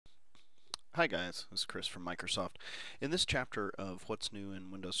Hi guys, this is Chris from Microsoft. In this chapter of What's New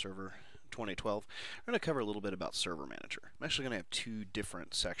in Windows Server 2012, we're going to cover a little bit about Server Manager. I'm actually going to have two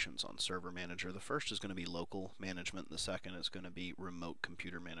different sections on Server Manager. The first is going to be local management, and the second is going to be remote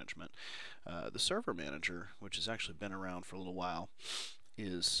computer management. The Server Manager, which has actually been around for a little while,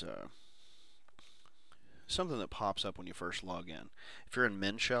 is something that pops up when you first log in. If you're in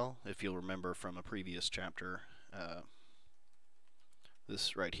MinShell, if you'll remember from a previous chapter,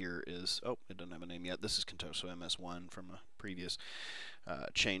 this right here is, oh, it doesn't have a name yet. This is Contoso MS1 from a previous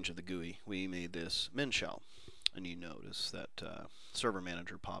change of the GUI. We made this MinShell, and you notice that Server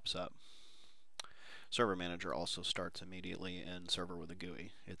Manager pops up. Server Manager also starts immediately in Server with a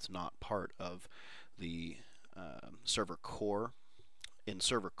GUI. It's not part of the Server Core. In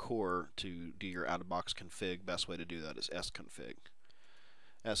Server Core, to do your out-of-box config, best way to do that is sconfig.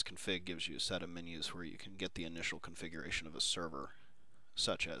 Sconfig gives you a set of menus where you can get the initial configuration of a server,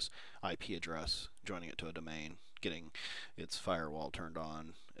 such as IP address, joining it to a domain, getting its firewall turned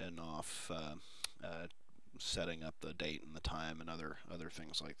on and off, setting up the date and the time, and other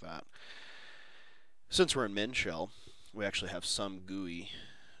things like that. Since we're in MinShell, we actually have some GUI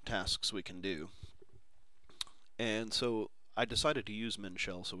tasks we can do. And so I decided to use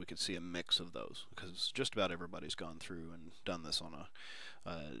MinShell so we could see a mix of those, because just about everybody's gone through and done this on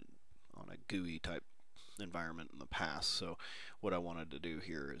a GUI type environment in the past. So what I wanted to do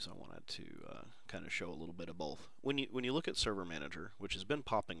here is I wanted to kind of show a little bit of both. When you look at Server Manager, which has been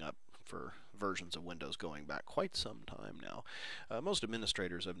popping up for versions of Windows going back quite some time now, most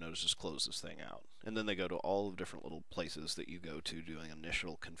administrators I've noticed just close this thing out, and then they go to all the different little places that you go to doing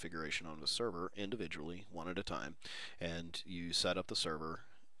initial configuration on the server individually, one at a time, and you set up the server,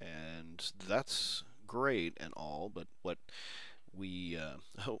 and that's great and all, but what we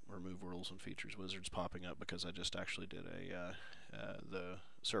remove rules and features wizards popping up because I just actually did the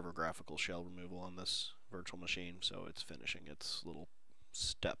server graphical shell removal on this virtual machine, so it's finishing its little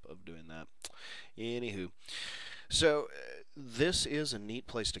step of doing that. Anywho, so this is a neat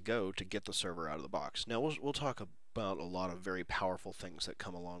place to go to get the server out of the box. Now we'll talk about a lot of very powerful things that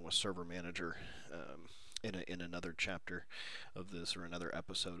come along with Server Manager in another chapter of this, or another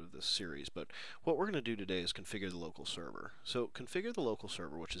episode of this series. But what we're going to do today is configure the local server. So configure the local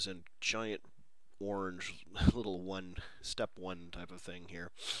server, which is in giant orange little step one type of thing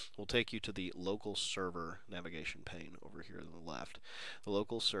here, will take you to the local server navigation pane over here on the left. The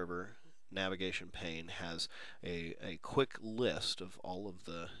local server navigation pane has a quick list of all of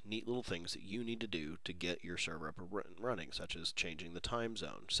the neat little things that you need to do to get your server up and running, such as changing the time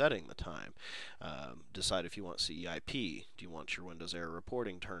zone, setting the time, decide if you want CEIP, do you want your Windows error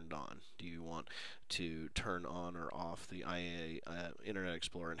reporting turned on, do you want to turn on or off the Internet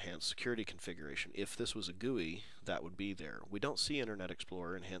Explorer Enhanced Security configuration. If this was a GUI, that would be there. We don't see Internet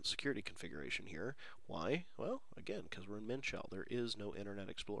Explorer Enhanced Security configuration here. Why? Well, again, because we're in MinShell. There is no Internet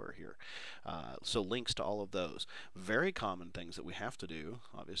Explorer here. So links to all of those. Very common things that we have to do,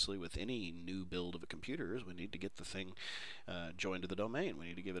 obviously, with any new build of a computer is we need to get the thing joined to the domain. We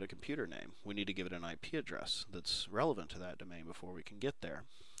need to give it a computer name. We need to give it an IP address that's relevant to that domain before we can get there.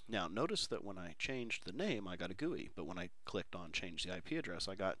 Now, notice that when I changed the name, I got a GUI, but when I clicked on change the IP address,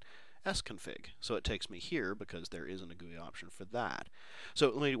 I got sconfig. So it takes me here because there isn't a GUI option for that. So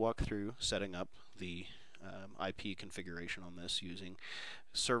let me walk through setting up the IP configuration on this using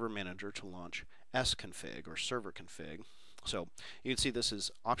Server Manager to launch sconfig or server config. So you can see this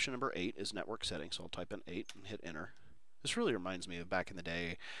is option number 8 is network settings. So I'll type in 8 and hit enter. This really reminds me of back in the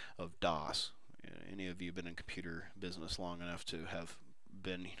day of DOS. Any of you been in computer business long enough to have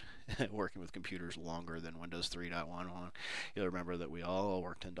been working with computers longer than Windows 3.1 on, you'll remember that we all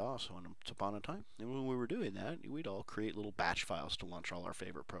worked in DOS once upon a time. And when we were doing that, we'd all create little batch files to launch all our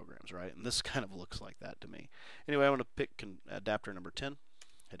favorite programs, right? And this kind of looks like that to me. Anyway, I want to pick adapter number 10.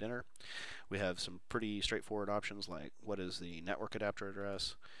 Hit enter. We have some pretty straightforward options like what is the network adapter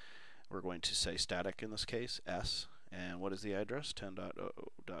address. We're going to say static in this case, S. And what is the address?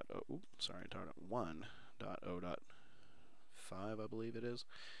 10.1.0.5, I believe it is.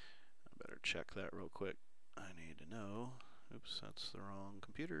 I better check that real quick. I need to know. Oops, that's the wrong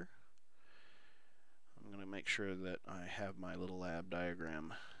computer. I'm going to make sure that I have my little lab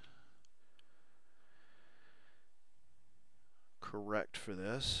diagram correct for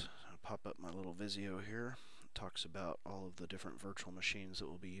this. I'll pop up my little Visio here. It talks about all of the different virtual machines that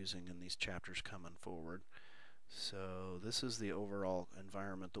we'll be using in these chapters coming forward. So this is the overall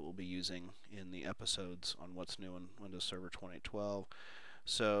environment that we'll be using in the episodes on what's new in Windows Server 2012.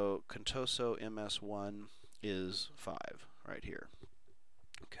 So Contoso MS1 is 5 right here.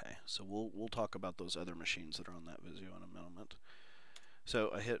 Okay, so we'll talk about those other machines that are on that Visio in a moment. So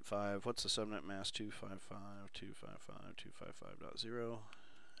I hit 5. What's the subnet mask? 255.255.255.0,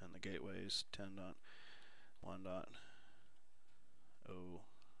 and the gateway is 10.1.0.1.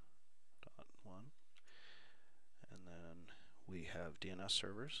 And then we have DNS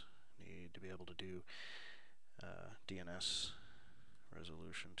servers. Need to be able to do DNS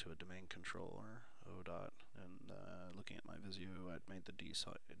resolution to a domain controller. And looking at my Visio, I'd made the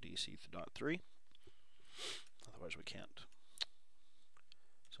DC.3. Otherwise, we can't.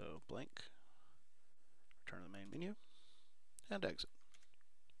 So blank, return to the main menu, and exit.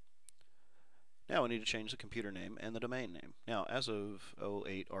 Now we need to change the computer name and the domain name. Now, as of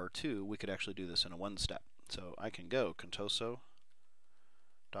 08R2, we could actually do this in a one-step. So I can go contoso.com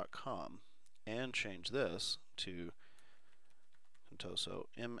and change this to Contoso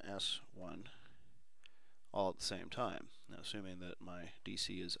MS1 all at the same time. Now, assuming that my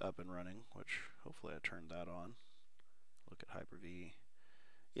DC is up and running, which hopefully I turned that on. Look at Hyper-V.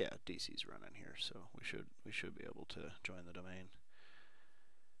 Yeah, DC's running here, so we should be able to join the domain.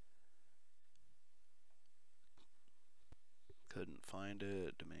 Couldn't find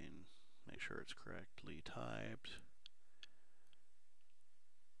it. Domain, make sure it's correctly typed.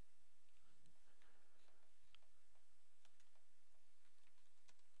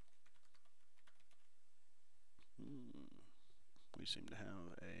 We seem to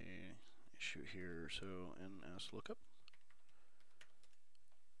have a issue here. So NS lookup.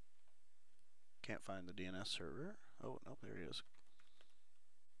 Can't find the DNS server. Oh, no, there he is.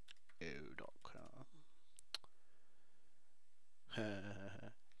 O.com.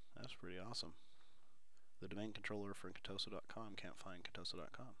 That's pretty awesome. The domain controller for Contoso.com can't find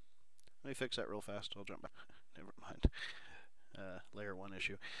Contoso.com. Let me fix that real fast. I'll jump back. Never mind. Layer 1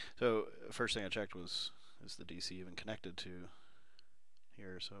 issue. So first thing I checked was, is the DC even connected to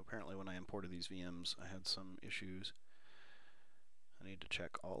here? So apparently when I imported these VMs, I had some issues. I need to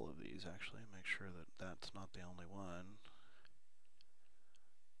check all of these actually, make sure that that's not the only one.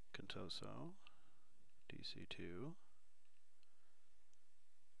 Contoso DC2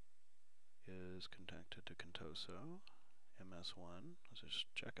 is connected to Contoso MS1. Let's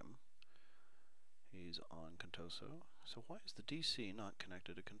just check him. He's on Contoso. So why is the DC not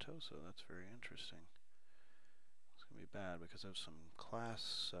connected to Contoso? That's very interesting. It's going to be bad because there's some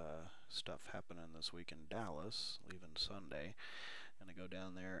class stuff happening this week in Dallas, leaving Sunday. Going to go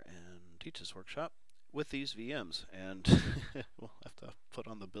down there and teach this workshop with these VMs, and we'll have to put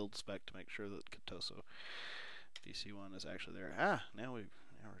on the build spec to make sure that Contoso DC1 is actually there. Now we're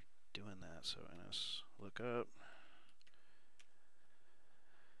doing that. So NS lookup.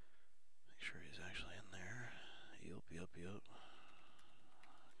 Make sure he's actually in there. Yup.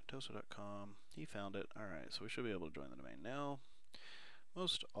 Contoso.com. He found it. Alright, so we should be able to join the domain now.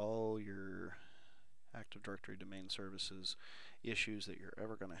 Most all your Active Directory domain services issues that you're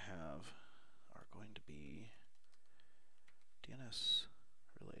ever going to have are going to be DNS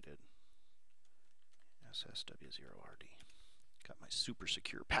related. SSW0RD. Got my super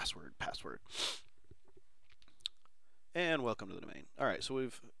secure password. And welcome to the domain. Alright, so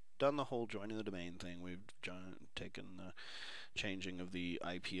we've done the whole joining the domain thing. We've taken the changing of the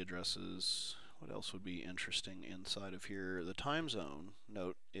IP addresses. What else would be interesting inside of here? The time zone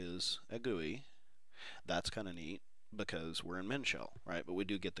note is a GUI. That's kind of neat because we're in MinShell, right? But we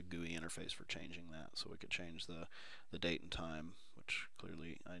do get the GUI interface for changing that. So we could change the date and time, which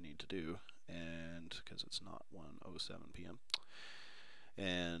clearly I need to do, and because it's not 1:07 p.m.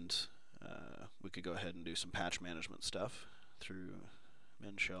 And we could go ahead and do some patch management stuff through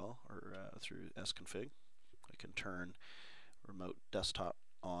MinShell or through sconfig. We can turn remote desktop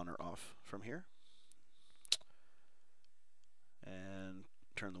on or off from here, and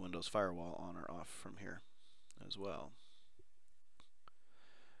turn the Windows firewall on or off from here as well.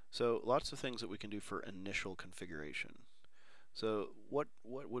 So lots of things that we can do for initial configuration. So what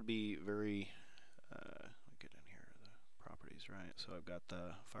would be very get in here, the properties, right? So I've got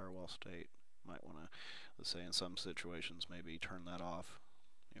the firewall state. Might want to, let's say in some situations, maybe turn that off.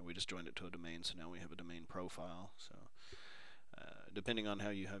 We just joined it to a domain, so now we have a domain profile. So depending on how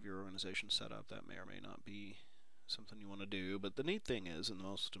you have your organization set up, that may or may not be something you want to do. But the neat thing is, and the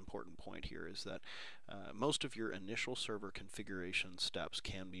most important point here, is that most of your initial server configuration steps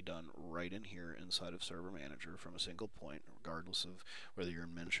can be done right in here inside of Server Manager from a single point, regardless of whether you're in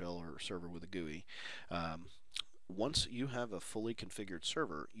MinShell or server with a GUI. Once you have a fully configured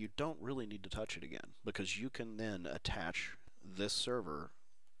server, you don't really need to touch it again, because you can then attach this server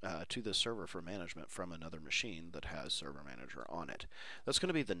to this server for management from another machine that has Server Manager on it. That's going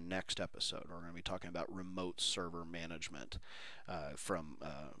to be the next episode. We're going to be talking about remote server management from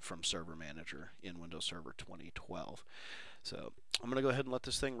Server Manager in Windows Server 2012. So I'm going to go ahead and let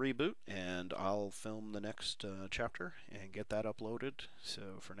this thing reboot, and I'll film the next chapter and get that uploaded. So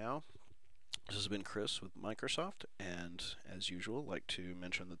for now, this has been Chris with Microsoft, and as usual, like to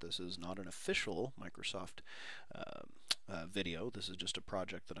mention that this is not an official Microsoft video. This is just a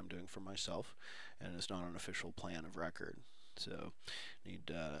project that I'm doing for myself, and it's not an official plan of record. So need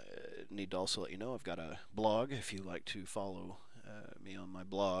to also let you know I've got a blog. If you like to follow me on my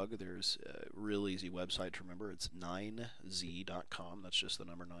blog, there's a real easy website to remember. It's 9z.com. That's just the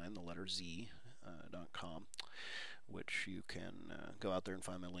number 9, the letter z.com, which you can go out there and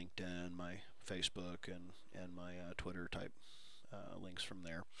find my LinkedIn, my Facebook, and my Twitter type links from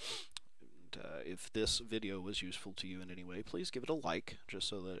there. And if this video was useful to you in any way, please give it a like, just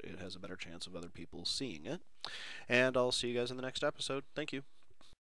so that it has a better chance of other people seeing it. And I'll see you guys in the next episode. Thank you.